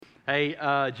Hey,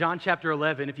 John chapter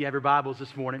 11, if you have your Bibles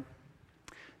this morning.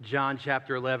 John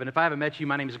chapter 11. If I haven't met you,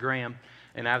 my name is Graham,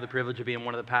 and I have the privilege of being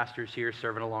one of the pastors here,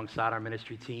 serving alongside our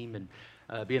ministry team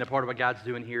and being a part of what God's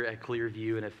doing here at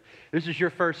Clearview. And if this is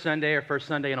your first Sunday or first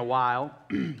Sunday in a while,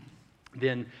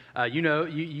 then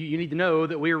you need to know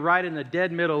that we're right in the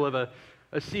dead middle of a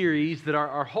series that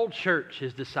our whole church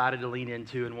has decided to lean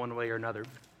into in one way or another,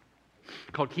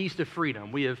 called Keys to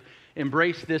Freedom. We have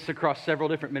embraced this across several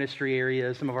different ministry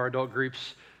areas. Some of our adult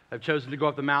groups have chosen to go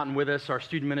up the mountain with us. Our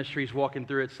student ministry is walking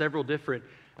through it. Several different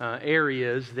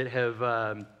areas that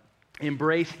have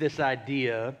embraced this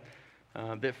idea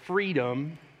that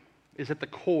freedom is at the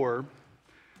core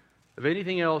of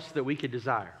anything else that we could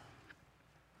desire.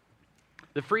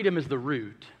 The freedom is the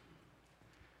root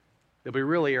that we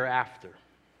really are after.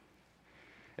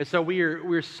 And so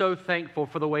we're so thankful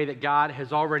for the way that God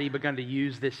has already begun to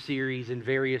use this series in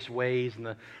various ways, and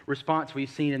the response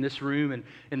we've seen in this room and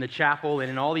in the chapel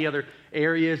and in all the other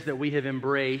areas that we have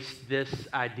embraced this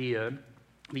idea,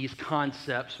 these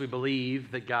concepts. We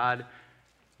believe that God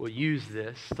will use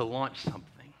this to launch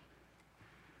something.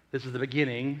 This is the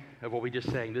beginning of what we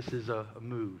just sang. This is a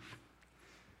move.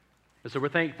 And so we're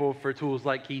thankful for tools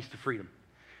like Keys to Freedom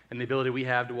and the ability we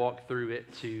have to walk through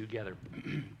it together.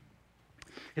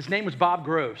 His name was Bob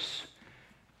Gross.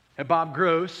 And Bob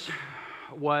Gross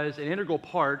was an integral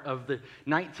part of the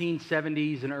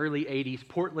 1970s and early 80s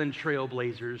Portland Trail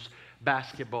Blazers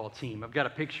basketball team. I've got a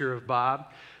picture of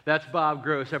Bob. That's Bob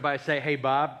Gross. Everybody say, hey,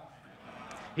 Bob.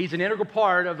 He's an integral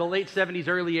part of the late 70s,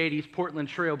 early 80s Portland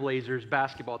Trail Blazers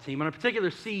basketball team. On a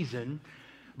particular season,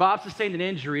 Bob sustained an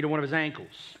injury to one of his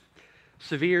ankles.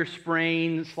 Severe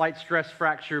sprain, slight stress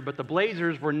fracture, but the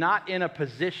Blazers were not in a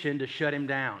position to shut him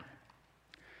down.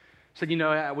 Said,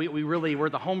 we're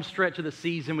at the home stretch of the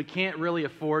season. We can't really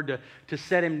afford to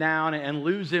set him down and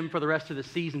lose him for the rest of the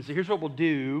season. So here's what we'll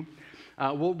do.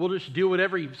 We'll just do what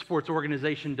every sports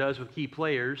organization does with key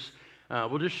players.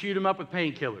 We'll just shoot him up with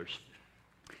painkillers.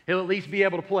 He'll at least be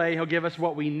able to play. He'll give us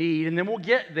what we need. And then we'll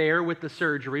get there with the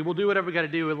surgery. We'll do whatever we got to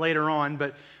do later on.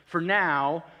 But for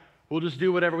now, we'll just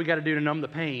do whatever we got to do to numb the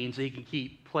pain so he can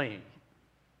keep playing.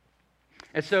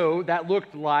 And so that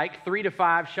looked like 3 to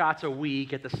 5 shots a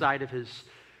week at the site of his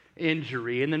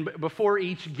injury. And then before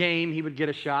each game, he would get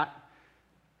a shot.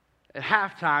 At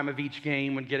halftime of each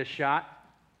game, would get a shot.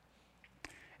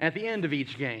 And at the end of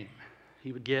each game,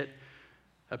 he would get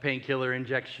a painkiller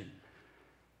injection.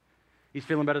 He's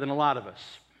feeling better than a lot of us.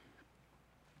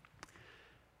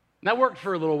 And that worked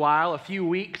for a little while, a few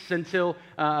weeks, until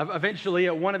eventually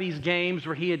at one of these games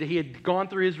where he had gone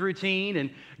through his routine and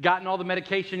gotten all the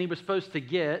medication he was supposed to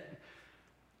get,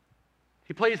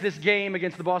 he plays this game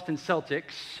against the Boston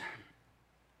Celtics,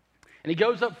 and he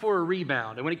goes up for a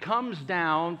rebound. And when he comes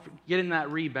down, getting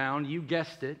that rebound, you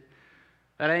guessed it,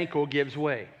 that ankle gives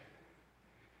way.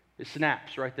 It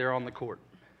snaps right there on the court.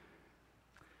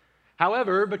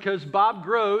 However, because Bob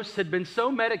Gross had been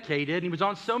so medicated and he was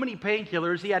on so many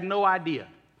painkillers, he had no idea.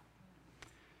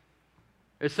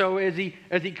 And so as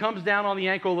he comes down on the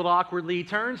ankle a little awkwardly, he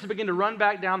turns to begin to run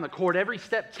back down the court, every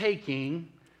step taking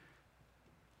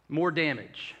more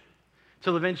damage,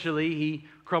 till eventually he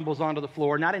crumbles onto the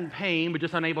floor, not in pain, but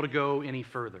just unable to go any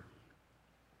further.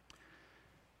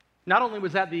 Not only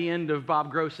was that the end of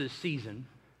Bob Gross's season,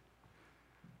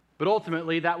 but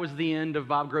ultimately that was the end of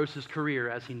Bob Gross's career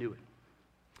as he knew it.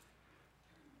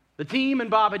 The team and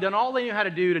Bob had done all they knew how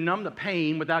to do to numb the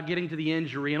pain without getting to the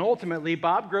injury, and ultimately,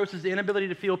 Bob Gross's inability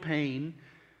to feel pain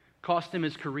cost him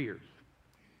his career.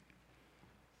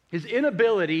 His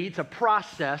inability to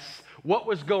process what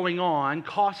was going on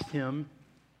cost him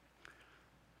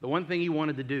the one thing he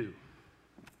wanted to do.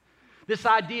 This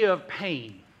idea of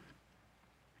pain,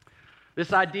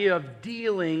 this idea of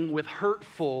dealing with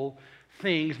hurtful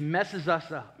things messes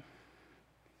us up.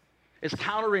 It's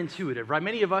counterintuitive, right?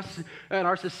 Many of us in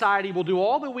our society will do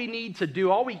all that we need to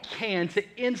do, all we can to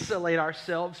insulate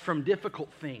ourselves from difficult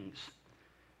things.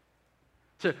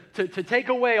 To take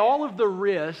away all of the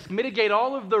risk, mitigate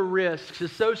all of the risks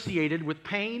associated with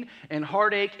pain and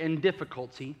heartache and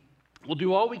difficulty. We'll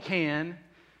do all we can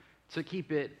to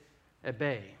keep it at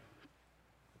bay.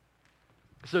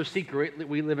 It's no secret that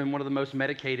we live in one of the most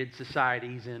medicated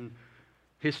societies in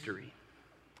history.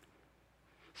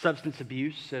 Substance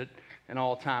abuse at an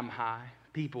all-time high.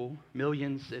 People,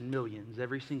 millions and millions,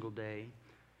 every single day,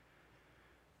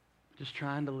 just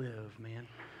trying to live, man.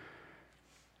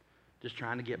 Just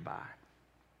trying to get by.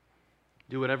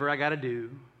 Do whatever I got to do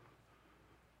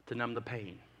to numb the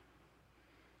pain,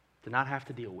 to not have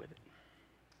to deal with it.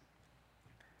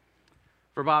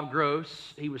 For Bob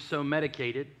Gross, he was so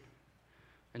medicated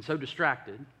and so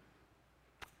distracted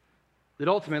that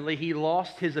ultimately he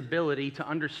lost his ability to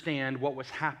understand what was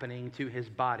happening to his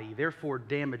body, therefore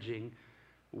damaging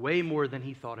way more than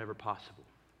he thought ever possible.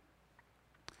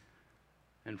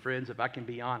 And friends, if I can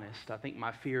be honest, I think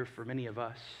my fear for many of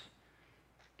us,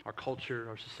 our culture,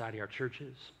 our society, our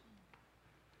churches,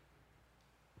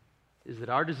 is that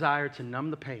our desire to numb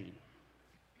the pain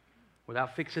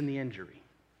without fixing the injury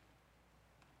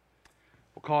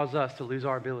will cause us to lose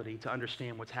our ability to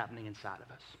understand what's happening inside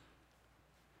of us,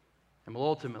 and will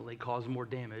ultimately cause more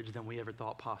damage than we ever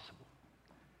thought possible.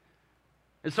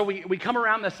 And so we come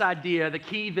around this idea. The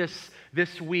key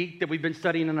this week that we've been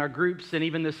studying in our groups and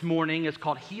even this morning is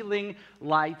called Healing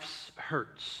Life's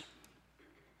Hurts.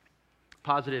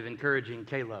 Positive, encouraging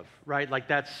K-Love, right? Like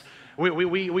that's,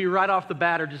 we right off the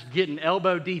bat are just getting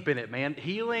elbow deep in it, man.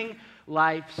 Healing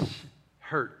Life's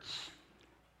Hurts.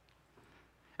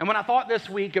 And when I thought this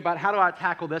week about how do I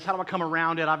tackle this, how do I come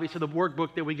around it, obviously the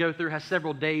workbook that we go through has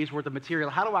several days worth of material.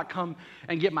 How do I come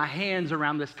and get my hands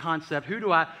around this concept? Who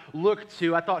do I look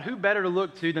to? I thought, who better to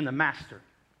look to than the Master?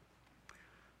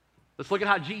 Let's look at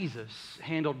how Jesus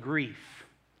handled grief,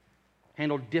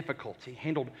 handled difficulty,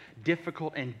 handled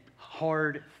difficult and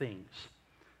hard things.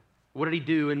 What did he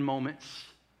do in moments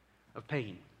of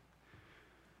pain?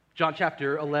 John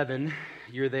chapter 11,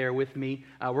 you're there with me.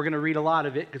 We're going to read a lot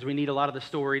of it because we need a lot of the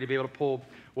story to be able to pull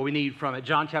what we need from it.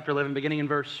 John chapter 11, beginning in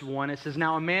verse 1, it says,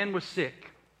 "Now a man was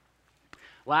sick,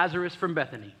 Lazarus from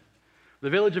Bethany, the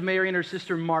village of Mary and her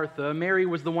sister Martha. Mary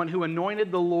was the one who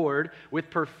anointed the Lord with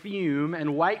perfume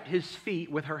and wiped his feet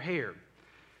with her hair.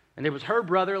 And it was her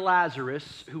brother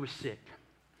Lazarus who was sick.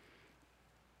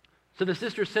 So the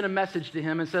sister sent a message to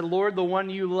him and said, 'Lord, the one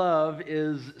you love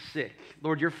is sick.'"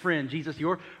 Lord, your friend, Jesus,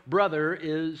 your brother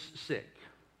is sick.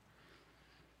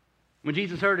 When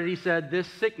Jesus heard it, he said, "This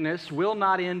sickness will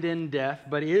not end in death,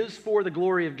 but is for the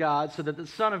glory of God, so that the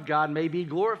Son of God may be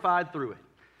glorified through it."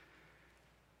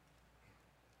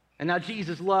 And now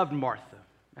Jesus loved Martha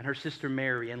and her sister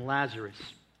Mary and Lazarus.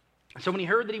 So when he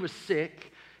heard that he was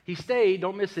sick, he stayed,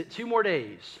 don't miss it, 2 more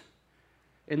days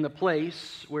in the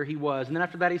place where he was. And then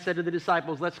after that, he said to the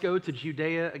disciples, "Let's go to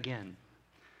Judea again."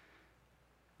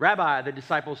 "Rabbi," the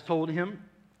disciples told him,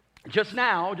 just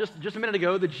a minute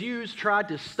ago, the Jews tried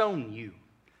to stone you.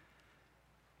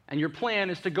 And your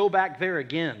plan is to go back there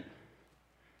again."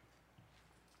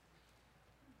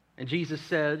 And Jesus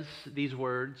says these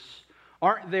words,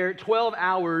 "Aren't there 12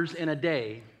 hours in a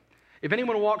day? If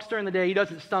anyone walks during the day, he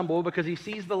doesn't stumble because he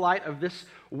sees the light of this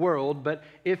world. But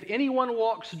if anyone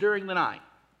walks during the night,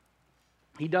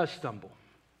 he does stumble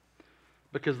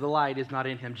because the light is not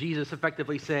in him." Jesus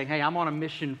effectively saying, hey, I'm on a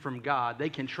mission from God. They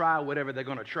can try whatever they're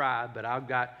going to try, but I've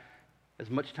got as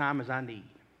much time as I need.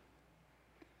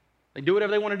 They do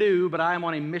whatever they want to do, but I am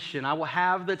on a mission. I will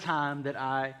have the time that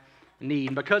I need.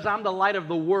 And because I'm the light of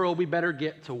the world, we better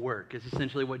get to work, is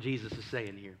essentially what Jesus is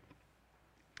saying here.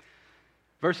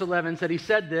 Verse 11 said he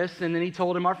said this, and then he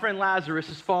told him, "Our friend Lazarus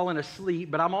has fallen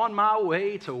asleep, but I'm on my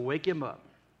way to wake him up."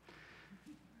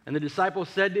 And the disciples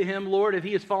said to him, "Lord, if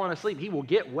he has fallen asleep, he will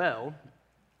get well."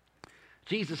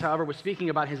 Jesus, however, was speaking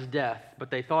about his death,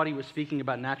 but they thought he was speaking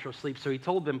about natural sleep, so he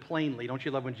told them plainly. Don't you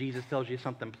love when Jesus tells you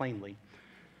something plainly?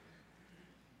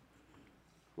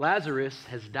 "Lazarus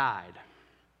has died."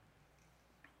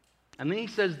 And then he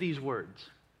says these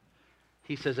words.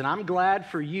 He says, "And I'm glad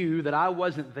for you that I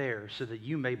wasn't there so that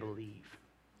you may believe."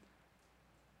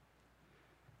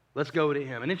 Let's go to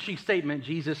him. An interesting statement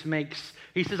Jesus makes.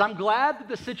 He says, "I'm glad that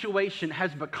the situation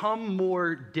has become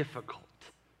more difficult.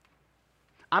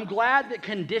 I'm glad that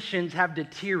conditions have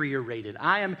deteriorated.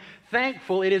 I am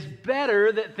thankful it is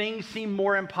better that things seem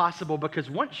more impossible, because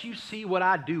once you see what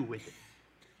I do with it,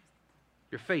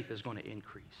 your faith is going to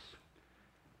increase.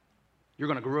 You're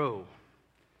going to grow.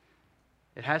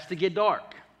 It has to get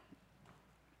dark.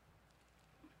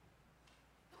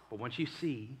 But once you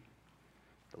see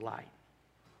the light,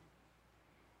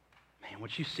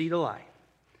 once you see the light,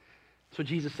 so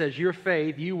Jesus says, your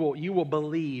faith, you will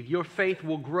believe. Your faith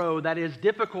will grow. That is,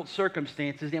 difficult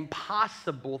circumstances,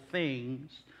 impossible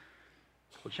things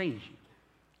will change you.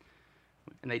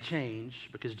 And they change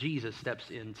because Jesus steps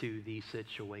into the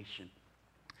situation.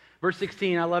 Verse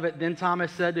 16, I love it. "Then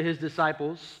Thomas said to his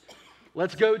disciples,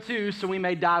 'Let's go too, so we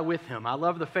may die with him.'" I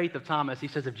love the faith of Thomas. He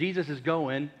says, if Jesus is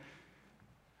going,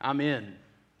 I'm in.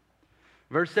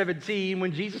 Verse 17,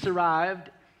 when Jesus arrived,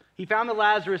 he found that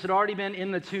Lazarus had already been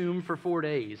in the tomb for 4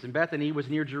 days, and Bethany was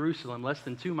near Jerusalem, less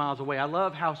than 2 miles away. I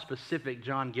love how specific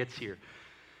John gets here.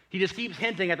 He just keeps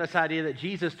hinting at this idea that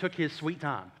Jesus took his sweet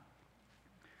time.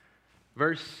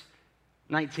 Verse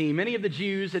 19, many of the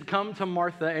Jews had come to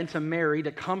Martha and to Mary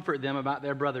to comfort them about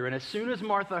their brother. And as soon as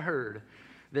Martha heard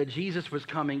that Jesus was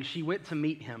coming, she went to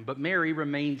meet him, but Mary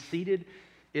remained seated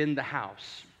in the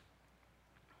house.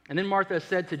 And then Martha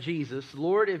said to Jesus,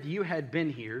 "Lord, if you had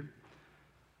been here,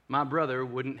 my brother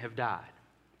wouldn't have died.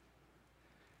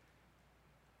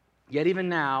 Yet even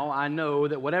now, I know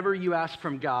that whatever you ask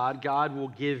from God, God will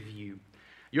give you.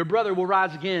 Your brother will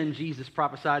rise again," Jesus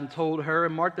prophesied and told her.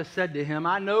 And Martha said to him,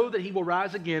 "I know that he will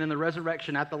rise again in the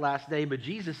resurrection at the last day." But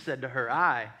Jesus said to her,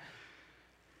 "I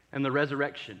am the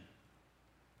resurrection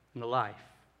and the life.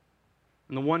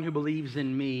 And the one who believes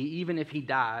in me, even if he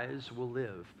dies, will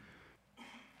live.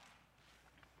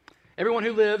 Everyone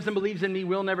who lives and believes in me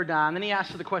will never die." And then he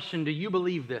asked her the question, "Do you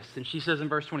believe this?" And she says in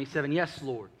verse 27, "Yes,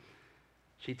 Lord."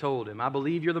 She told him, "I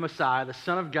believe you're the Messiah, the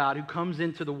Son of God, who comes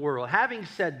into the world." Having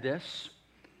said this,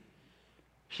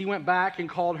 she went back and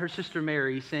called her sister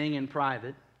Mary, saying in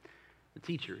private, "The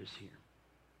teacher is here.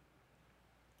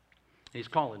 He's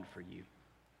calling for you."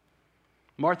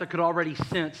 Martha could already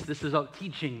sense this is a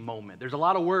teaching moment. There's a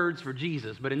lot of words for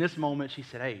Jesus, but in this moment she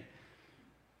said, "Hey,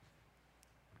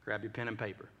 grab your pen and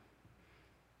paper.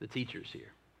 The teacher's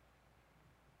here."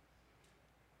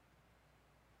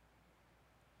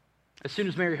 As soon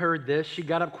as Mary heard this, she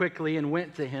got up quickly and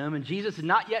went to him. And Jesus had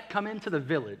not yet come into the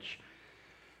village,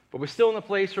 but was still in the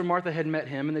place where Martha had met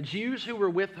him. And the Jews who were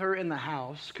with her in the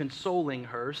house, consoling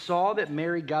her, saw that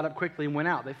Mary got up quickly and went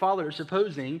out. They followed her,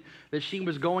 supposing that she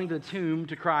was going to the tomb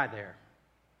to cry there.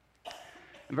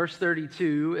 In verse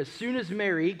 32, as soon as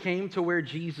Mary came to where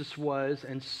Jesus was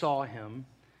and saw him,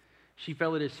 she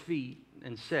fell at his feet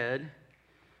and said,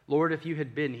 "Lord, if you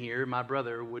had been here, my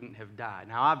brother wouldn't have died."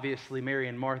 Now, obviously, Mary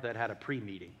and Martha had a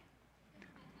pre-meeting.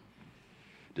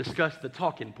 Discussed the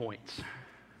talking points.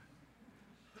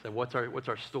 So what's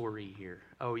our story here?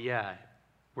 Oh, yeah,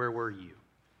 where were you?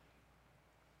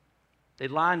 They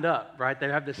lined up, right? They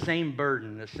have the same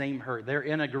burden, the same hurt. They're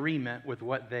in agreement with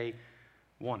what they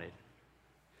wanted.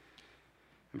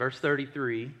 In verse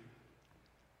 33,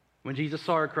 when Jesus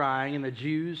saw her crying and the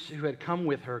Jews who had come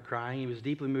with her crying, he was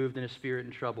deeply moved in his spirit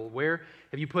and troubled. "Where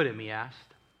have you put him?" he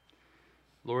asked.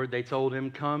 "Lord," they told him,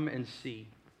 "come and see."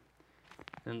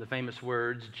 And the famous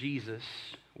words, "Jesus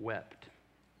wept."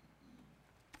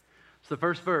 It's the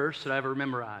first verse that I ever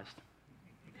memorized.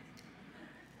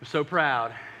 I'm so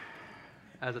proud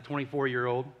as a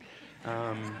 24-year-old.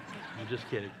 I'm just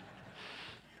kidding.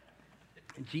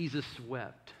 Jesus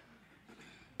wept.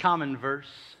 Common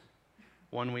verse.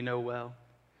 One we know well.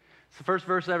 It's the first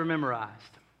verse I ever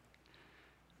memorized.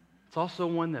 It's also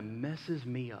one that messes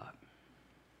me up.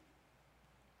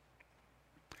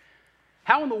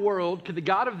 How in the world could the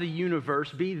God of the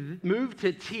universe be moved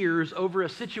to tears over a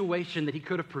situation that he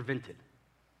could have prevented?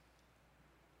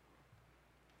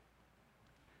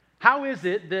 How is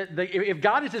it that if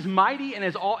God is as mighty and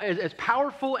as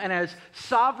powerful and as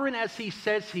sovereign as he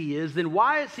says he is, then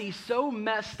why is he so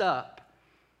messed up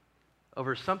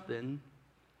over something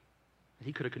that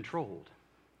he could have controlled?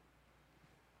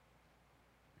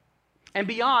 And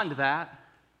beyond that,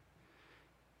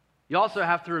 you also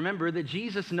have to remember that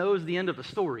Jesus knows the end of the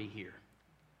story here.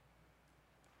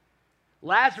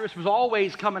 Lazarus was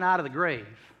always coming out of the grave.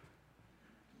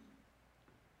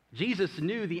 Jesus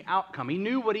knew the outcome. He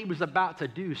knew what he was about to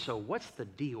do. So what's the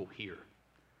deal here?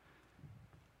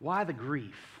 Why the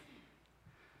grief?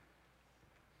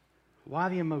 Why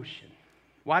the emotion?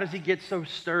 Why does he get so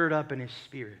stirred up in his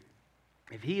spirit?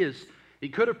 If he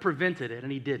could have prevented it,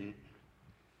 and he didn't.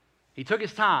 He took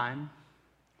his time.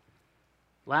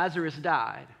 Lazarus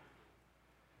died.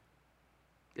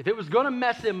 If it was going to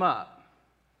mess him up,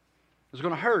 it was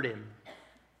going to hurt him,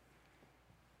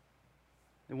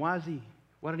 then why didn't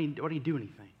he do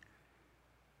anything?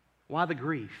 Why the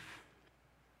grief?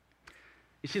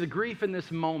 You see, the grief in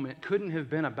this moment couldn't have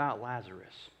been about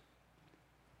Lazarus,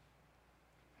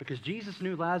 because Jesus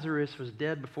knew Lazarus was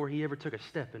dead before he ever took a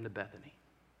step into Bethany.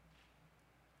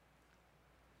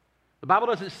 The Bible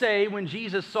doesn't say when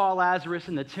Jesus saw Lazarus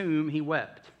in the tomb, he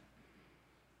wept.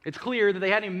 It's clear that they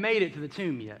hadn't even made it to the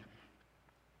tomb yet.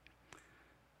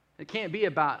 It can't be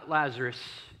about Lazarus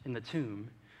in the tomb.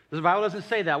 The Bible doesn't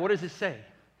say that. What does it say?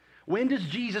 When does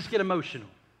Jesus get emotional?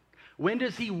 When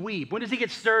does he weep? When does he get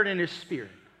stirred in his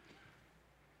spirit?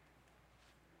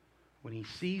 When he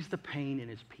sees the pain in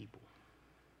his people.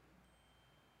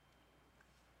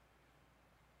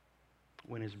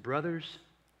 When his brothers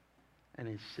and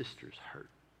his sisters hurt.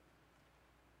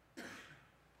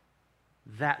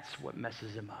 That's what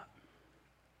messes him up.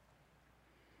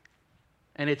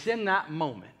 And it's in that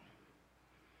moment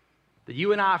that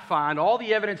you and I find all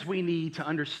the evidence we need to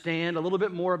understand a little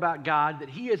bit more about God, that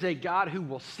he is a God who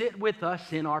will sit with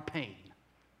us in our pain.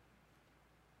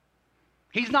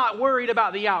 He's not worried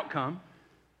about the outcome.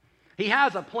 He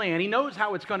has a plan. He knows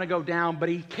how it's going to go down, but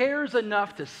he cares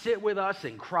enough to sit with us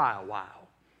and cry a while.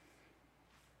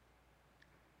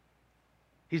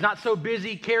 He's not so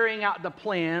busy carrying out the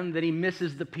plan that he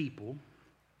misses the people.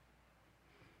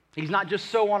 He's not just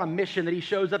so on a mission that he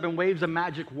shows up and waves a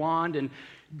magic wand and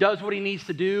does what he needs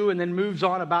to do and then moves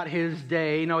on about his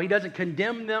day. No, he doesn't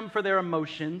condemn them for their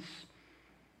emotions.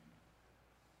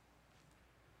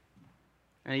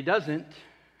 And he doesn't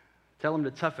tell them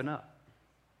to toughen up.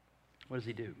 What does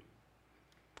he do?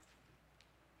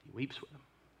 He weeps with them.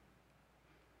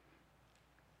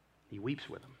 He weeps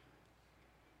with them.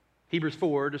 Hebrews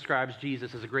 4 describes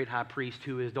Jesus as a great high priest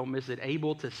who is, don't miss it,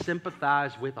 able to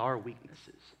sympathize with our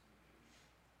weaknesses.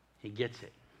 He gets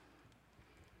it.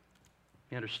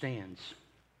 He understands.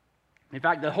 In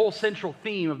fact, the whole central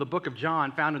theme of the book of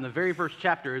John, found in the very first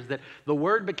chapter, is that the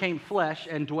Word became flesh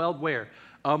and dwelled where?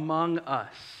 Among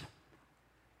us.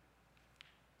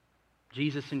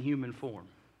 Jesus in human form.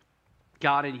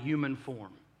 God in human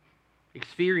form.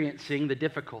 Experiencing the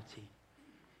difficulty,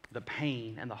 the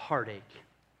pain, and the heartache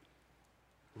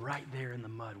right there in the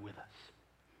mud with us.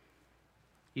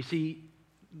 You see,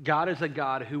 God is a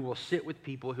God who will sit with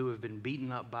people who have been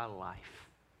beaten up by life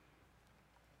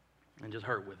and just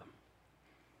hurt with them.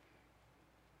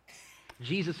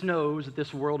 Jesus knows that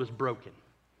this world is broken.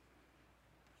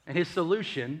 And his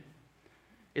solution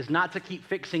is not to keep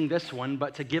fixing this one,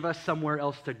 but to give us somewhere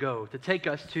else to go, to take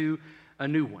us to a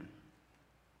new one.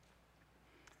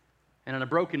 And in a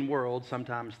broken world,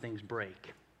 sometimes things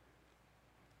break.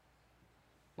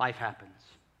 Life happens.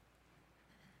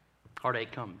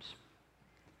 Heartache comes.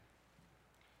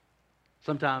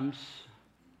 Sometimes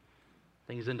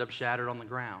things end up shattered on the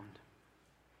ground.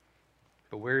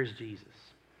 But where is Jesus?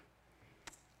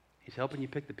 He's helping you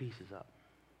pick the pieces up.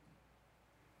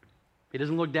 He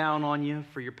doesn't look down on you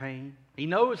for your pain. He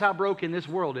knows how broken this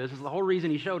world is. It's the whole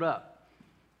reason he showed up.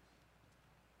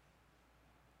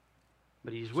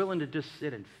 But he's willing to just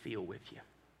sit and feel with you.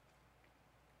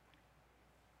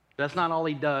 That's not all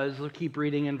he does. We'll keep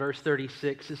reading in verse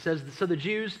 36. It says, so the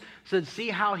Jews said, see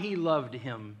how he loved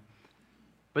him.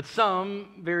 But some,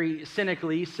 very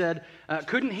cynically, said,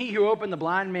 couldn't he who opened the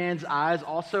blind man's eyes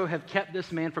also have kept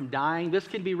this man from dying? This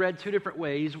can be read two different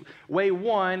ways. Way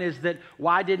one is that,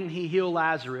 why didn't he heal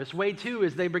Lazarus? Way two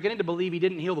is they're beginning to believe he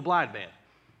didn't heal the blind man.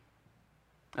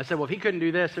 I said, well, if he couldn't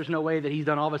do this, there's no way that he's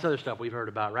done all this other stuff we've heard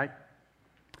about, right?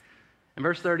 In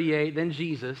verse 38, then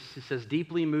Jesus, it says,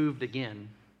 deeply moved again,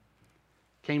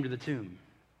 came to the tomb.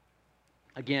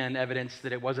 Again, evidence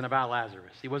that it wasn't about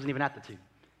Lazarus. He wasn't even at the tomb.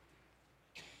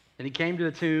 And he came to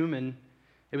the tomb, and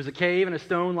it was a cave and a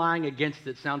stone lying against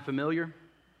it. Sound familiar?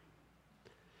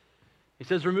 He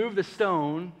says, remove the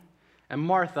stone. And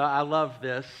Martha, I love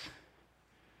this.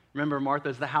 Remember,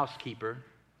 Martha's the housekeeper.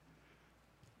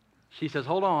 She says,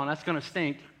 hold on, that's going to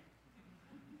stink.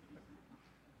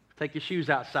 Take your shoes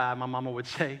outside, my mama would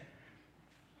say.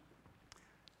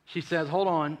 She says, hold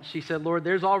on. She said, Lord,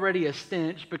 there's already a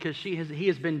stench because he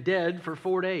has been dead for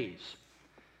 4 days.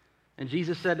 And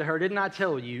Jesus said to her, didn't I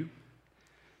tell you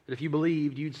that if you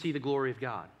believed, you'd see the glory of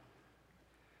God?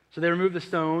 So they removed the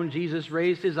stone. Jesus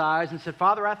raised his eyes and said,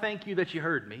 Father, I thank you that you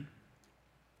heard me.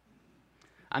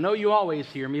 I know you always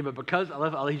hear me, but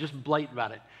he's just blatant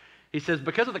about it. He says,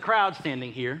 because of the crowd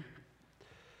standing here,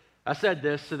 I said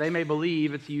this so they may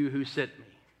believe it's you who sent me.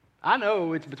 I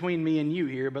know it's between me and you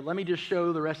here, but let me just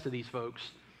show the rest of these folks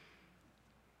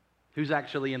who's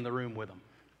actually in the room with them.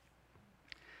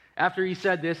 After he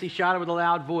said this, he shouted with a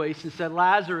loud voice and said,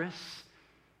 Lazarus,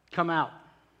 come out.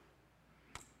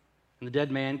 And the dead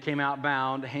man came out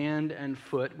bound, hand and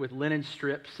foot, with linen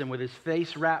strips and with his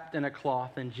face wrapped in a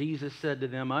cloth. And Jesus said to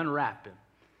them, unwrap him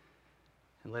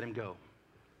and let him go.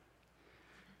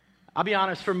 I'll be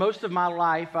honest, for most of my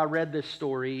life, I read this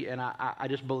story and I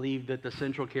just believed that the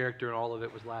central character in all of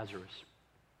it was Lazarus.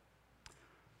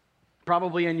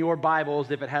 Probably in your Bibles,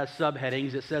 if it has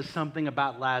subheadings, it says something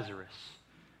about Lazarus.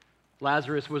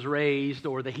 Lazarus was raised,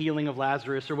 or the healing of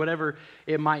Lazarus, or whatever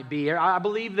it might be. I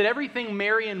believe that everything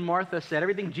Mary and Martha said,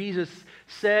 everything Jesus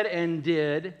said and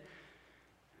did,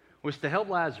 was to help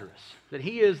Lazarus. That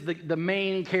he is the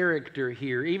main character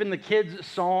here. Even the kids'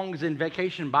 songs in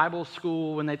Vacation Bible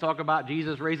School, when they talk about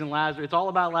Jesus raising Lazarus, it's all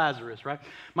about Lazarus, right?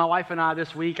 My wife and I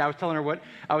this week, I was telling her what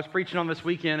I was preaching on this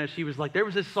weekend, and she was like, there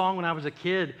was this song when I was a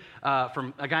kid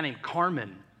from a guy named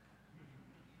Carmen,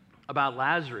 about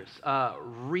Lazarus.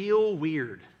 Real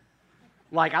weird.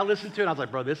 Like, I listened to it and I was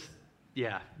like, bro, this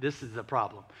is a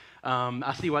problem.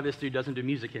 I see why this dude doesn't do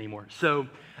music anymore. So,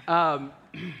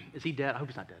 is he dead? I hope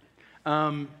he's not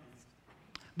dead.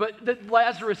 But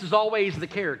Lazarus is always the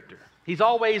character. He's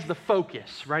always the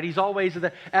focus, right? He's always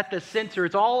at the center.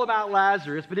 It's all about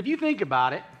Lazarus. But if you think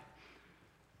about it,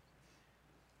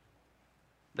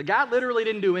 the guy literally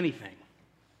didn't do anything.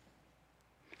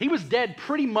 He was dead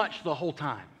pretty much the whole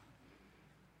time.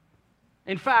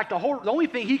 In fact, the only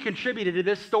thing he contributed to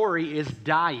this story is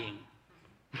dying.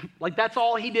 Like, that's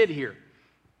all he did here.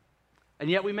 And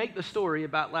yet we make the story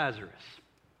about Lazarus.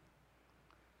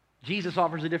 Jesus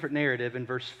offers a different narrative in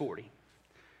verse 40.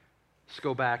 Let's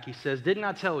go back. He says, "Didn't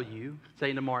I tell you,"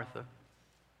 saying to Martha,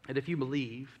 "that if you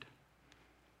believed,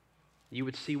 you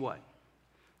would see what?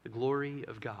 The glory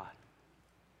of God.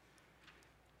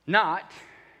 Not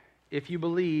if you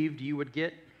believed you would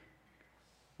get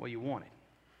what you wanted.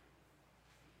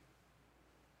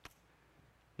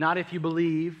 Not if you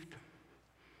believed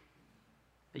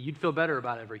that you'd feel better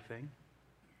about everything."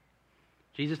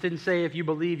 Jesus didn't say if you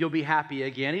believe you'll be happy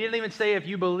again. He didn't even say if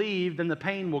you believe then the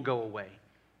pain will go away.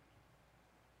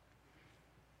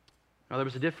 No, there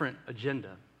was a different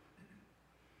agenda,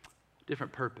 a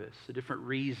different purpose, a different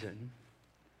reason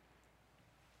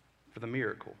for the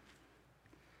miracle.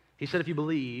 He said if you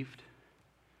believed,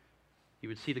 you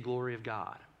would see the glory of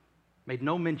God. Made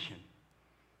no mention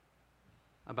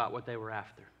about what they were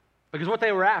after. Because what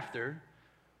they were after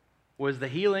was the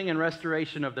healing and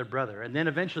restoration of their brother, and then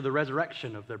eventually the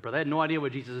resurrection of their brother. They had no idea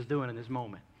what Jesus is doing in this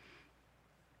moment.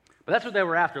 But that's what they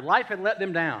were after. Life had let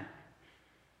them down.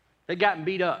 They'd gotten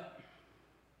beat up.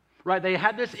 Right? They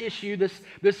had this issue,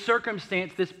 this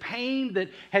circumstance, this pain that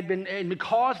had been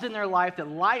caused in their life that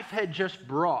life had just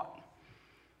brought.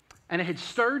 And it had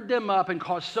stirred them up and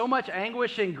caused so much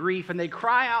anguish and grief. And they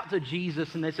cry out to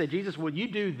Jesus and they say, "Jesus, will you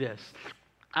do this?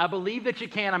 I believe that you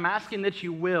can. I'm asking that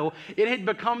you will." It had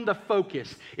become the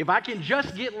focus. If I can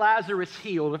just get Lazarus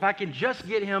healed, if I can just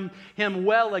get him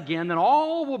well again, then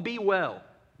all will be well.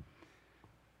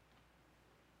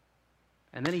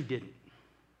 And then he didn't.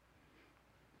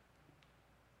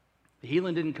 The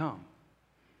healing didn't come.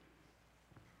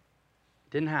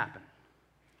 It didn't happen.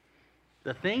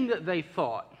 The thing that they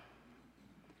thought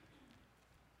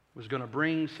was going to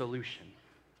bring solution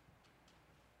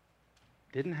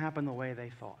didn't happen the way they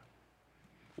thought.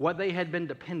 What they had been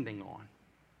depending on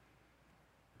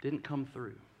didn't come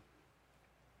through.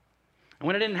 And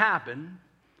when it didn't happen,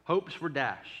 hopes were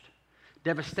dashed.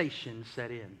 Devastation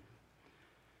set in.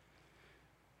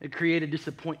 It created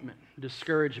disappointment,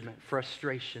 discouragement,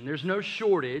 frustration. There's no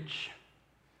shortage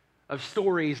of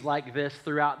stories like this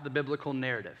throughout the biblical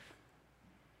narrative,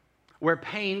 where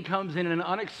pain comes in an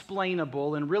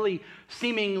unexplainable and really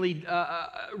seemingly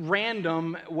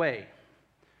random way.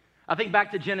 I think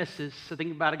back to Genesis. I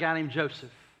think about a guy named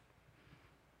Joseph.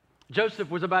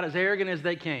 Joseph was about as arrogant as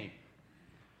they came,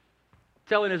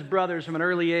 telling his brothers from an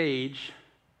early age,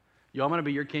 "Yo, I'm going to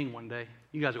be your king one day.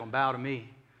 You guys are going to bow to me."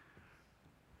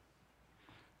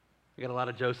 We got a lot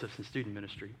of Josephs in student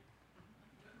ministry.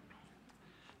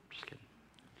 Just kidding.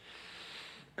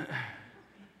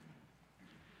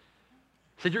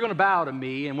 Said, "You're going to bow to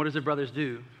me," and what does the brothers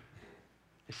do?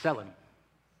 They sell him.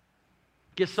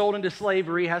 Gets sold into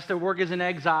slavery, has to work as an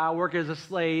exile, work as a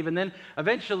slave, and then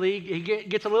eventually he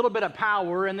gets a little bit of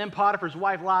power, and then Potiphar's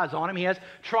wife lies on him. He has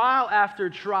trial after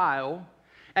trial,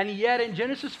 and yet in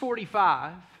Genesis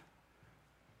 45,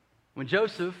 when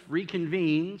Joseph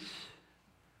reconvenes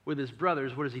with his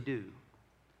brothers, what does he do?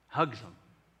 Hugs them,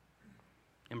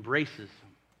 embraces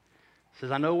them,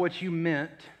 says, "I know what you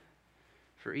meant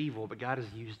for evil, but God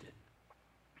has used it.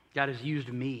 God has used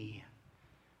me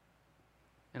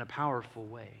in a powerful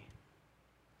way."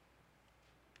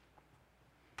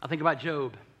 I think about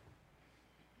Job.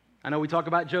 I know we talk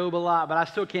about Job a lot, but I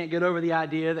still can't get over the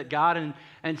idea that God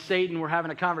and Satan were having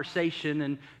a conversation,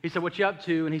 and he said, "What you up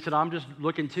to?" And he said, "I'm just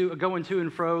going to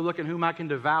and fro, looking whom I can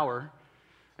devour."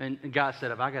 And God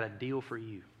said, "Have I got a deal for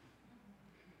you?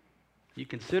 You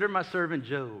consider my servant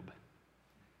Job."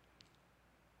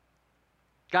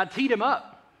 God teed him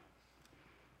up.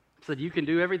 Said, "You can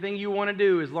do everything you want to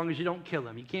do as long as you don't kill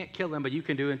him. You can't kill him, but you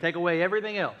can do and take away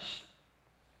everything else."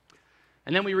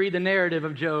 And then we read the narrative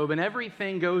of Job, and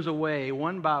everything goes away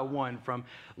one by one, from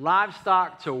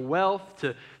livestock to wealth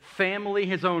to family.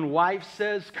 His own wife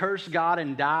says, "Curse God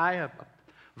and die," a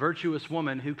virtuous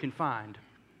woman who can find.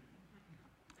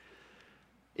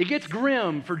 It gets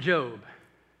grim for Job.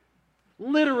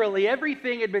 Literally,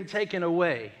 everything had been taken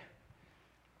away.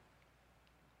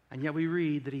 And yet we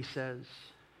read that he says,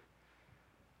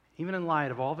 "Even in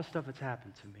light of all the stuff that's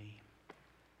happened to me,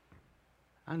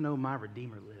 I know my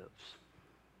Redeemer lives."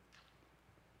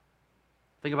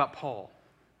 Think about Paul.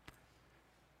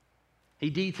 He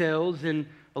details in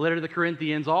the letter to the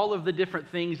Corinthians all of the different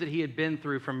things that he had been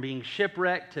through, from being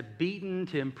shipwrecked to beaten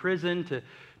to imprisoned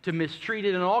to mistreat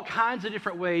it in all kinds of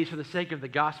different ways for the sake of the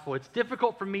gospel. It's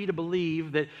difficult for me to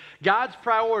believe that God's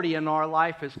priority in our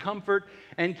life is comfort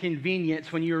and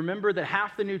convenience when you remember that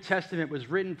half the New Testament was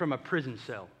written from a prison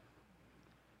cell.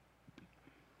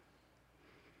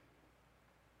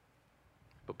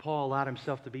 But Paul allowed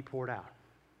himself to be poured out.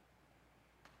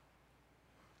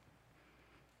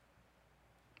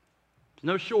 There's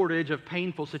no shortage of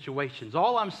painful situations.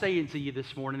 All I'm saying to you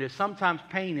this morning is sometimes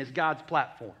pain is God's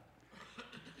platform.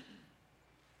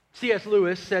 C.S.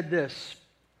 Lewis said this.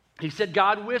 He said,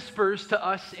 God whispers to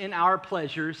us in our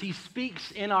pleasures. He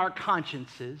speaks in our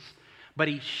consciences, but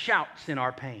he shouts in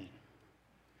our pain.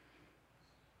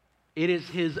 It is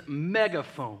his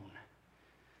megaphone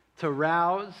to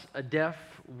rouse a deaf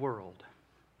world.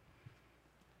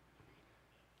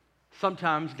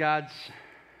 Sometimes God's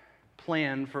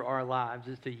plan for our lives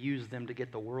is to use them to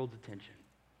get the world's attention.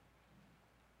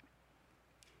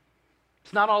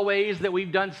 It's not always that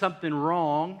we've done something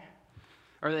wrong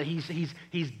or that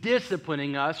he's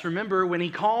disciplining us. Remember, when he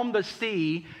calmed the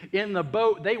sea in the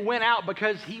boat, they went out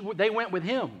because they went with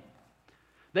him.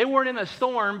 They weren't in a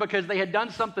storm because they had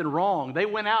done something wrong. They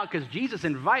went out because Jesus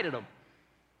invited them.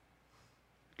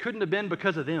 Couldn't have been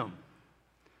because of them.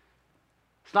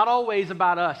 It's not always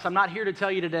about us. I'm not here to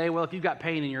tell you today, well, if you've got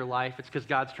pain in your life, it's because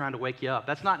God's trying to wake you up.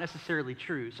 That's not necessarily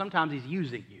true. Sometimes he's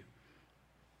using you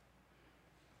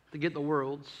to get the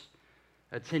world's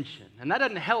attention. And that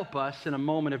doesn't help us in a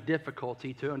moment of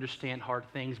difficulty to understand hard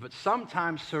things, but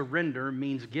sometimes surrender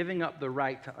means giving up the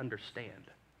right to understand.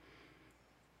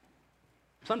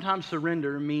 Sometimes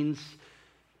surrender means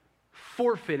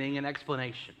forfeiting an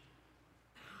explanation.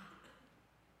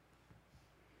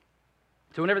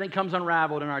 So when everything comes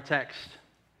unraveled in our text,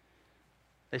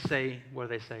 they say, what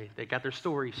do they say? They got their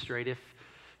story straight. If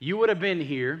you would have been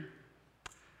here,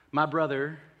 my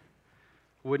brother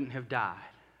wouldn't have died.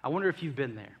 I wonder if you've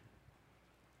been there.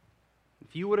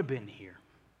 If you would have been here.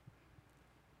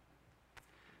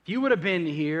 If you would have been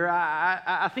here,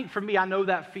 I think for me, I know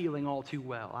that feeling all too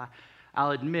well.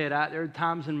 I'll admit, there are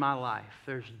times in my life,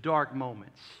 there's dark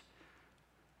moments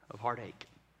of heartache.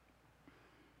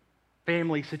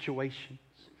 Family situations,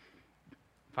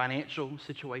 financial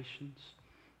situations.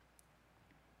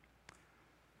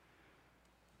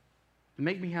 It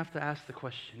make me have to ask the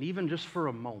question, even just for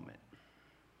a moment,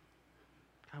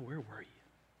 God, where were you?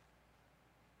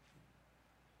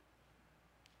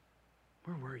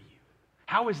 Where were you?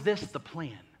 How is this the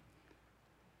plan?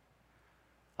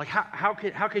 Like,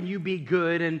 how can you be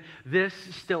good and this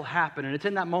still happen? And it's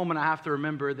in that moment I have to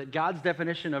remember that God's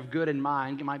definition of good and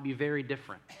mine might be very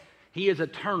different. He is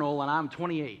eternal, and I'm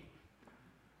 28.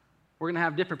 We're going to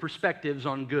have different perspectives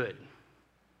on good.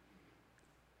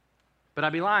 But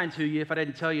I'd be lying to you if I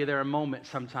didn't tell you there are moments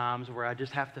sometimes where I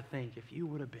just have to think, if you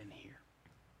would have been here,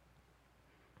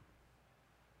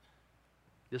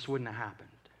 this wouldn't have happened.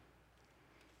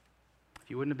 If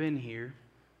you wouldn't have been here,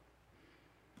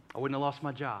 I wouldn't have lost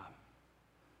my job.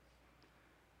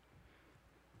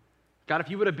 God, if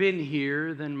you would have been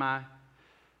here, then my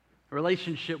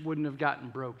relationship wouldn't have gotten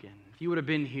broken. If you would have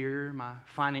been here, my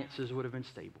finances would have been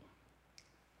stable.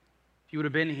 If you would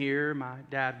have been here, my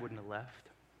dad wouldn't have left.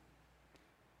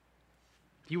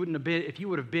 If you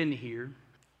would have been here,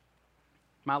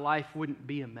 my life wouldn't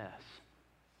be a mess.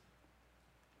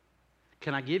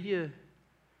 Can I give you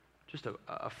just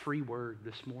a free word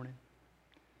this morning?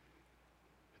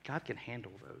 God can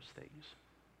handle those things.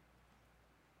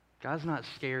 God's not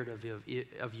scared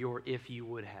of your if you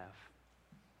would have.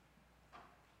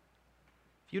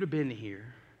 If you'd have been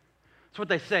here, that's what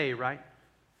they say, right?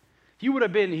 If you would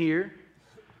have been here,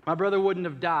 my brother wouldn't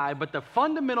have died. But the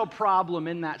fundamental problem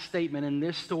in that statement, in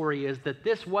this story, is that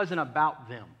this wasn't about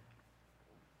them.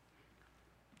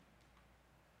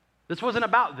 This wasn't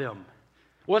about them.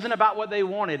 It wasn't about what they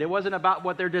wanted. It wasn't about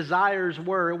what their desires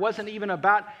were. It wasn't even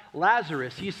about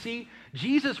Lazarus. You see,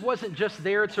 Jesus wasn't just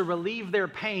there to relieve their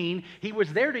pain. He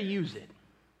was there to use it.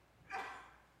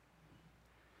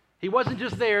 He wasn't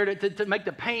just there to make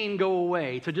the pain go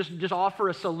away, to just offer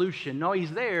a solution. No,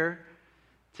 he's there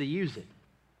to use it.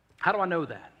 How do I know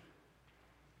that?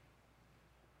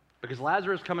 Because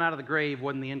Lazarus coming out of the grave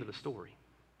wasn't the end of the story.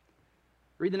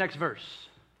 Read the next verse,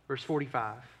 verse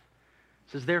 45. It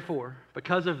says, therefore,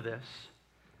 because of this,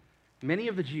 many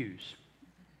of the Jews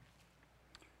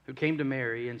who came to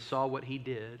Mary and saw what he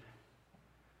did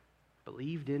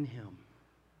believed in him.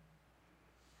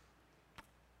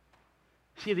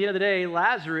 See, at the end of the day,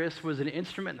 Lazarus was an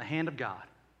instrument in the hand of God.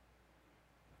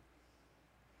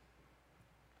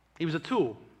 He was a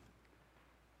tool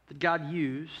that God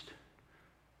used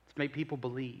to make people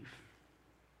believe,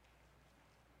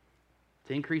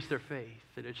 to increase their faith,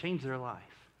 and to change their life.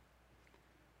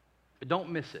 But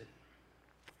don't miss it.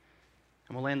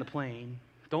 And we'll land the plane.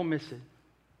 Don't miss it.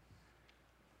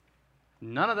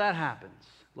 None of that happens.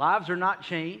 Lives are not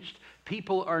changed.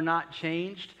 People are not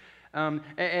changed.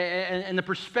 And the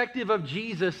perspective of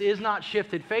Jesus is not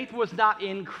shifted. Faith was not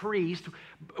increased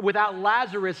without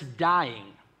Lazarus dying.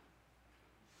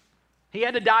 He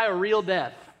had to die a real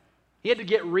death. He had to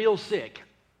get real sick.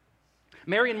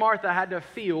 Mary and Martha had to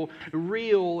feel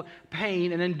real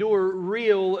pain and endure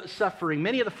real suffering.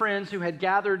 Many of the friends who had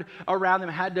gathered around them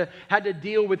had to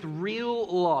deal with real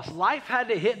loss. Life had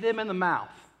to hit them in the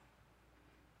mouth.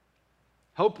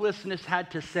 Hopelessness had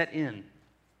to set in.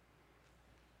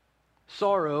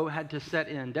 Sorrow had to set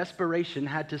in. Desperation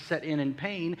had to set in. And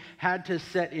pain had to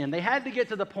set in. They had to get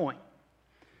to the point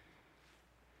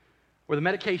where the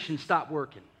medication stopped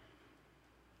working.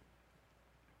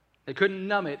 They couldn't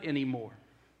numb it anymore.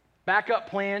 Backup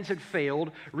plans had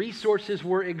failed. Resources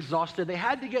were exhausted. They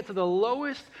had to get to the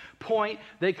lowest point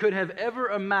they could have ever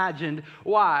imagined.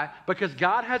 Why? Because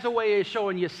God has a way of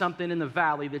showing you something in the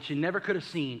valley that you never could have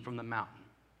seen from the mountain.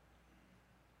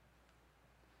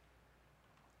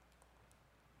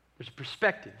 There's a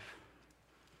perspective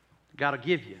God will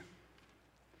give you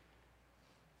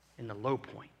in the low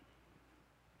point,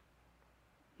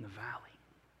 in the valley.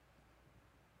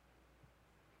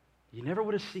 You never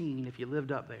would have seen if you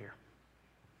lived up there.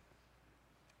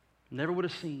 Never would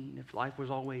have seen if life was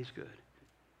always good.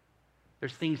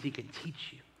 There's things He can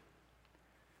teach you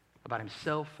about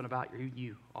Himself and about who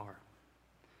you are.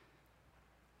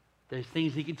 There's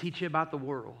things He can teach you about the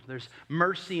world. There's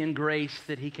mercy and grace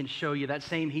that He can show you. That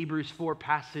same Hebrews 4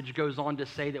 passage goes on to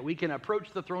say that we can approach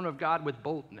the throne of God with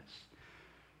boldness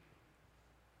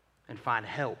and find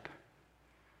help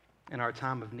in our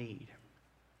time of need.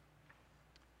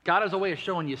 God has a way of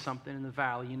showing you something in the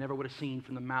valley you never would have seen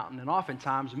from the mountain. And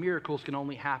oftentimes, miracles can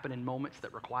only happen in moments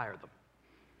that require them.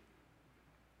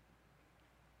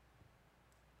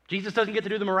 Jesus doesn't get to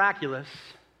do the miraculous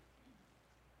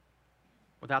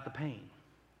without the pain.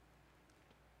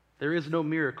 There is no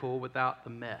miracle without the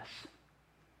mess,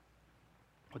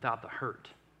 without the hurt.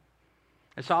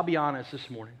 And so I'll be honest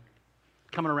this morning,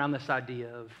 coming around this idea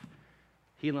of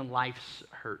healing life's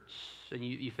hurts. And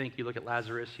you think, you look at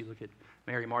Lazarus, you look at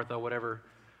Mary, Martha, whatever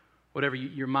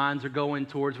your minds are going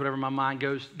towards, whatever my mind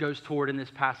goes toward in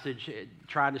this passage,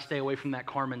 trying to stay away from that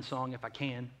Carmen song if I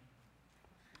can.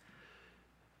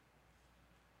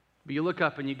 But you look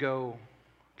up and you go,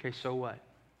 okay, so what?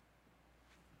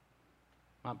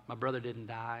 My brother didn't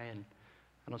die, and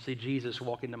I don't see Jesus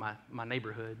walk into my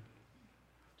neighborhood.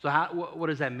 So what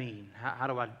does that mean?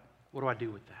 What do I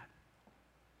do with that?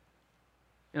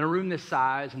 In a room this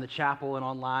size, in the chapel and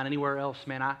online, anywhere else,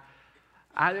 man,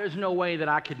 there's no way that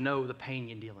I could know the pain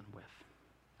you're dealing with.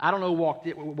 I don't know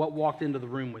what walked into the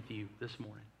room with you this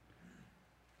morning.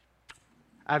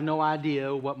 I have no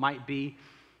idea what might be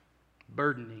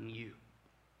burdening you,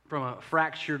 from a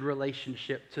fractured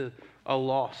relationship to a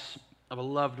loss of a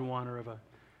loved one or of a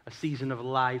season of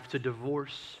life, to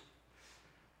divorce,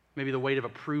 maybe the weight of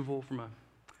approval from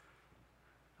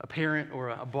a parent or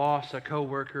a boss, a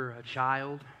coworker, a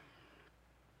child.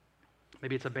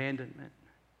 Maybe it's abandonment.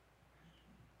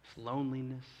 It's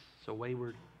loneliness. It's a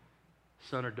wayward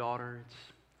son or daughter. It's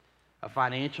a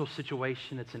financial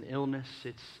situation. It's an illness.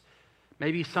 It's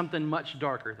maybe something much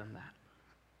darker than that.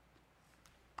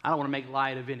 I don't want to make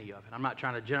light of any of it. I'm not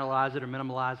trying to generalize it or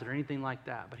minimalize it or anything like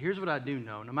that. But here's what I do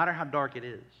know. No matter how dark it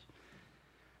is,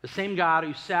 the same God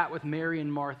who sat with Mary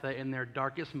and Martha in their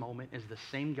darkest moment is the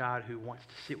same God who wants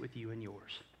to sit with you in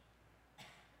yours.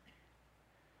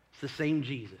 It's the same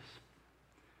Jesus.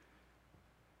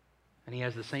 And He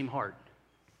has the same heart.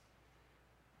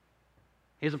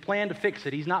 He has a plan to fix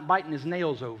it. He's not biting His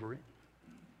nails over it.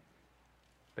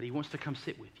 But He wants to come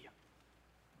sit with you.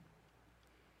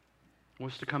 He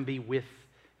wants to come be with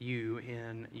you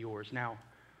in yours. Now,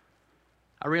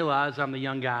 I realize I'm the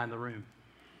young guy in the room.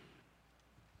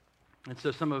 And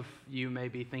so some of you may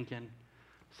be thinking,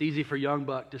 it's easy for young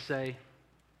buck to say,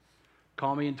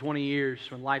 call me in 20 years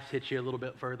when life's hit you a little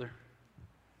bit further.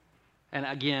 And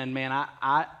again, man,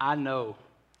 I know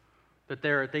that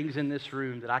there are things in this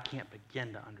room that I can't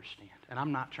begin to understand, and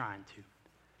I'm not trying to.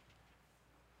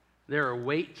 There are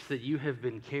weights that you have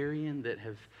been carrying that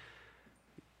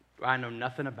I know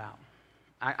nothing about.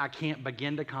 I can't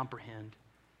begin to comprehend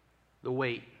the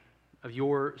weight of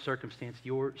your circumstance,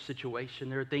 your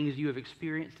situation. There are things you have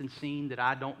experienced and seen that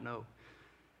I don't know,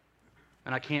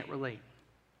 and I can't relate.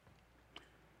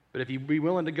 But if you'd be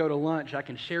willing to go to lunch, I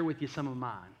can share with you some of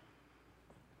mine.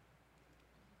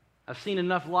 I've seen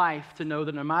enough life to know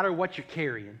that no matter what you're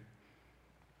carrying,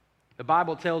 the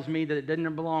Bible tells me that it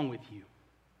doesn't belong with you.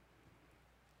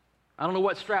 I don't know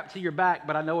what's strapped to your back,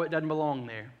 but I know it doesn't belong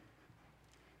there.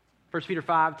 1 Peter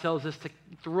 5 tells us to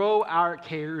throw our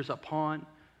cares upon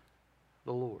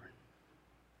the Lord.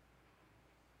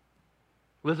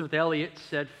 Elizabeth Elliot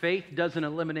said, faith doesn't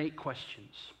eliminate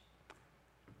questions,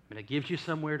 but it gives you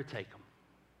somewhere to take them.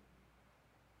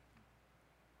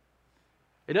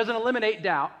 It doesn't eliminate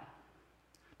doubt.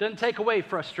 It doesn't take away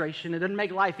frustration. It doesn't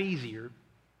make life easier.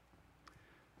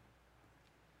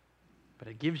 But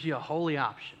it gives you a holy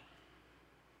option.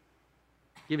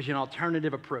 It gives you an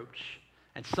alternative approach.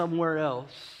 And somewhere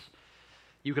else,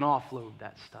 you can offload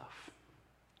that stuff.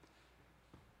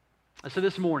 So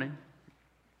this morning,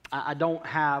 I don't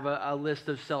have a list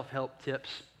of self-help tips.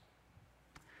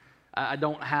 I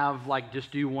don't have like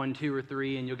just do 1, 2, or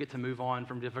 3 and you'll get to move on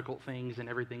from difficult things and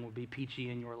everything will be peachy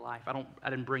in your life. I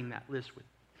didn't bring that list with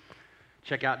me.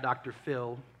 Check out Dr.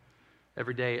 Phil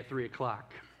every day at 3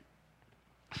 o'clock.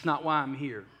 It's not why I'm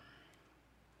here.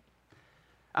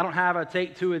 I don't have a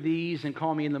take 2 of these and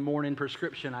call me in the morning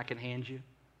prescription I can hand you.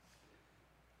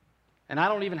 And I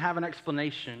don't even have an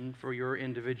explanation for your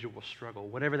individual struggle,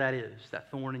 whatever that is, that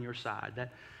thorn in your side,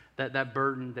 that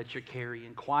burden that you're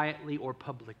carrying, quietly or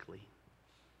publicly.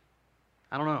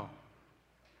 I don't know.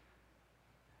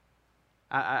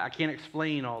 I can't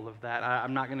explain all of that.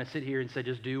 I'm not going to sit here and say,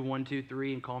 just do 1, 2,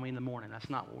 3 and call me in the morning. That's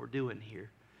not what we're doing here.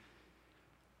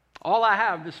 All I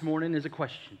have this morning is a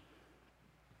question.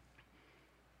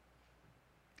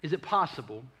 Is it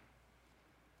possible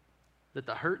that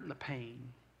the hurt and the pain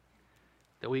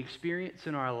that we experience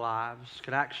in our lives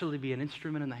could actually be an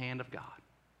instrument in the hand of God?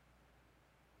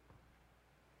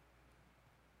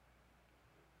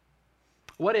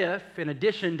 What if, in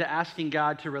addition to asking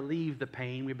God to relieve the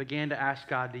pain, we began to ask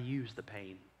God to use the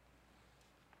pain?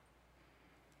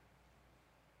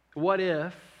 What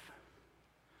if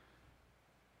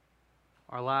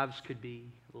our lives could be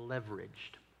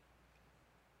leveraged?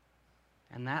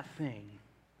 And that thing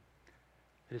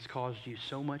that has caused you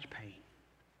so much pain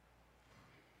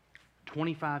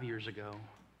 25 years ago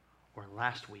or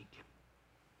last week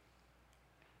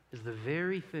is the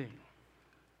very thing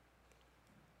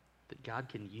that God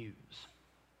can use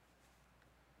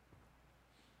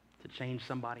to change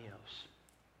somebody else,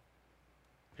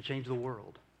 to change the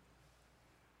world,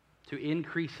 to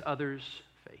increase others'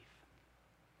 faith,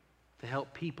 to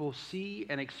help people see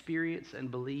and experience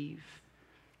and believe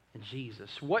in Jesus.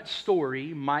 What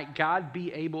story might God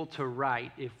be able to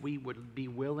write if we would be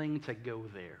willing to go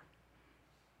there?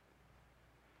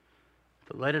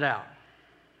 To let it out.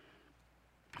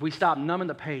 If we stop numbing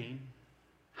the pain,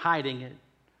 hiding it,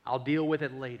 I'll deal with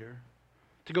it later.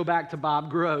 To go back to Bob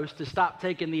Gross, to stop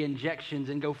taking the injections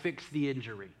and go fix the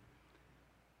injury.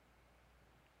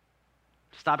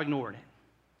 Stop ignoring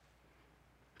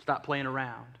it. Stop playing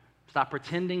around. Stop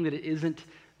pretending that it isn't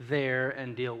there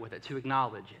and deal with it. To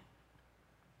acknowledge it.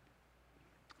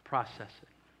 Process it.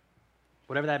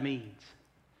 Whatever that means.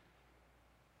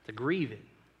 To grieve it.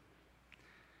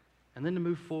 And then to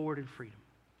move forward in freedom.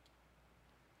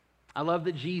 I love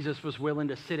that Jesus was willing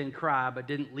to sit and cry, but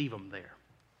didn't leave them there.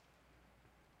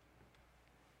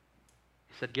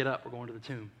 He said, get up, we're going to the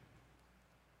tomb.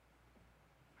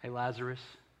 Hey, Lazarus,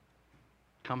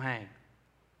 come hang.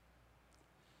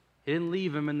 He didn't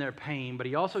leave them in their pain, but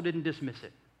he also didn't dismiss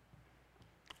it.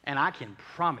 And I can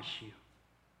promise you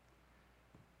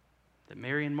that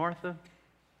Mary and Martha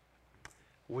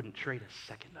wouldn't trade a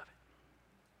second of it.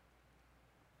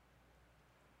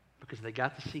 Because they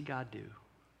got to see God do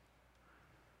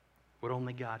what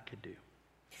only God could do.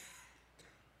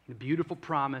 The beautiful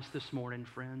promise this morning,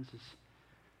 friends, is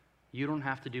you don't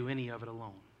have to do any of it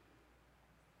alone.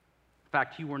 In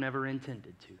fact, you were never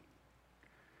intended to.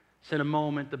 So in a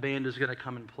moment, the band is going to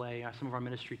come and play. Some of our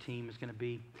ministry team is going to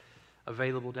be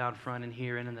available down front and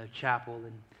here and in the chapel.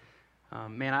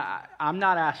 And I'm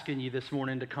not asking you this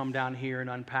morning to come down here and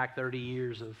unpack 30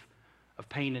 years of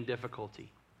pain and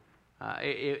difficulty.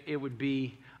 It would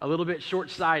be a little bit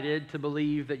short-sighted to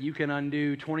believe that you can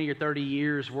undo 20 or 30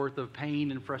 years worth of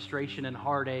pain and frustration and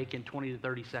heartache in 20 to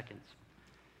 30 seconds.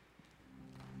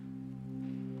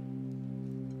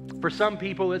 For some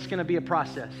people, it's going to be a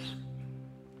process.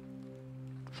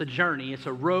 It's a journey. It's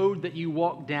a road that you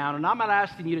walk down. And I'm not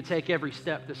asking you to take every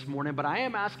step this morning, but I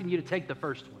am asking you to take the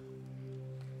first one.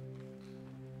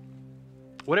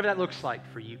 Whatever that looks like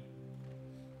for you.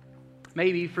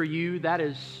 Maybe for you, that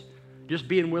is just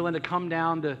being willing to come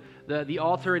down to the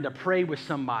altar and to pray with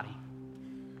somebody.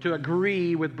 To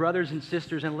agree with brothers and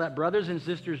sisters and let brothers and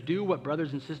sisters do what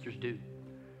brothers and sisters do.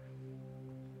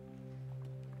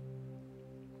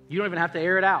 You don't even have to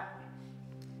air it out.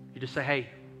 You just say, hey,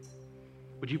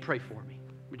 would you pray for me?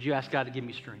 Would you ask God to give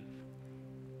me strength?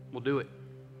 We'll do it.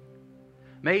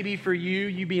 Maybe for you,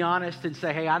 you be honest and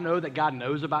say, hey, I know that God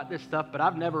knows about this stuff, but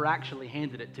I've never actually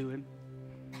handed it to him.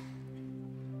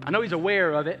 I know he's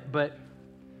aware of it, but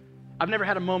I've never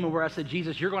had a moment where I said,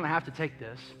 Jesus, you're going to have to take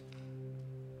this.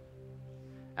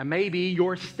 And maybe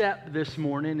your step this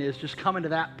morning is just coming to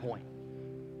that point.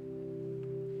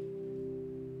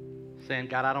 Saying,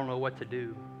 God, I don't know what to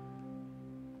do,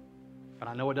 but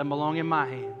I know it doesn't belong in my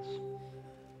hands.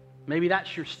 Maybe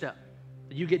that's your step.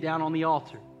 You get down on the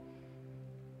altar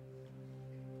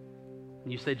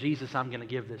and you say, Jesus, I'm going to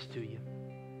give this to you.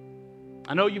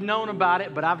 I know you've known about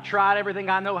it, but I've tried everything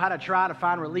I know how to try to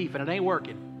find relief, and it ain't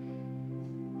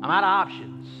working. I'm out of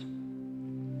options.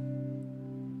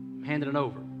 I'm handing it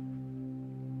over.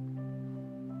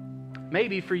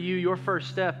 Maybe for you, your first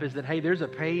step is that, hey, there's a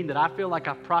pain that I feel like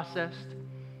I've processed,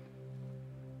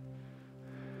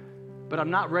 but I'm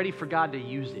not ready for God to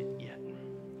use it yet.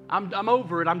 I'm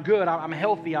over it. I'm good. I'm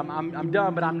healthy. I'm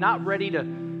done, but I'm not ready to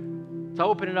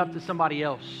open it up to somebody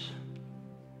else.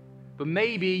 But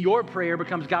maybe your prayer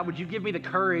becomes, God, would you give me the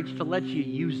courage to let you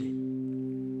use it?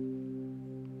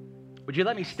 Would you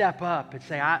let me step up and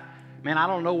say, I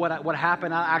don't know what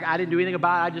happened. I didn't do anything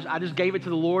about it. I just gave it to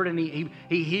the Lord, and he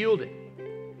healed it.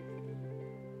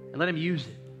 And let him use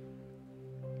it.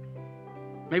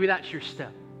 Maybe that's your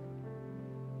step.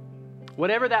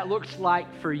 Whatever that looks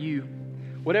like for you,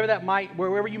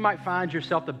 wherever you might find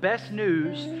yourself, the best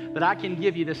news that I can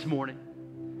give you this morning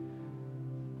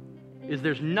is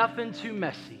there's nothing too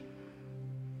messy,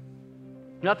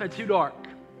 nothing too dark,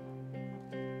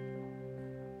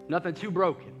 nothing too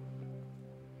broken,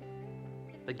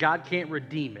 that God can't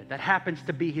redeem it. That happens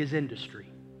to be his industry.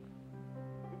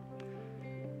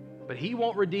 But he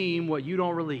won't redeem what you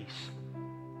don't release.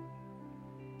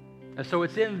 And so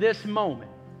it's in this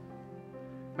moment,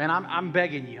 man, I'm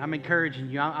begging you, I'm encouraging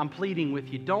you, I'm pleading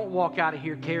with you. Don't walk out of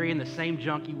here carrying the same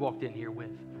junk you walked in here with.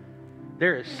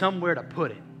 There is somewhere to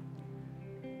put it.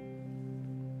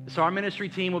 So our ministry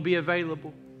team will be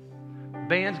available.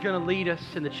 Band's going to lead us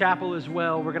in the chapel as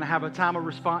well. We're going to have a time of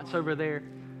response over there.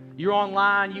 You're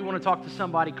online, you want to talk to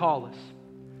somebody, call us.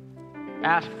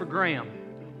 Ask for Graham.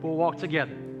 We'll walk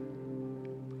together.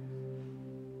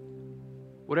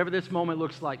 Whatever this moment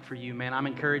looks like for you, man, I'm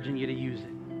encouraging you to use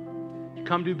it. You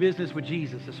come do business with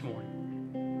Jesus this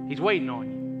morning. He's waiting on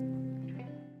you.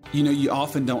 You know, you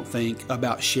often don't think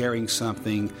about sharing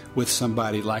something with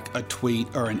somebody like a tweet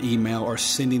or an email or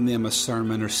sending them a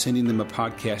sermon or sending them a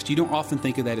podcast. You don't often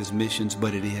think of that as missions,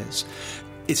 but it is.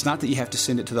 It's not that you have to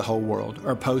send it to the whole world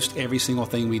or post every single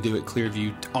thing we do at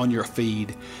Clearview on your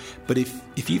feed. But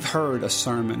if you've heard a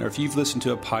sermon or if you've listened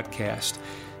to a podcast,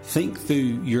 think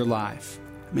through your life.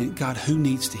 I mean, God, who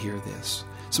needs to hear this?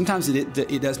 Sometimes it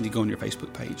doesn't need to go on your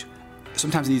Facebook page.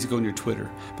 Sometimes it needs to go on your Twitter.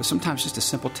 But sometimes just a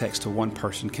simple text to one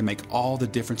person can make all the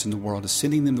difference in the world. Is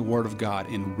sending them the Word of God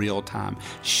in real time.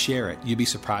 Share it. You'd be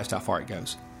surprised how far it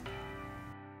goes.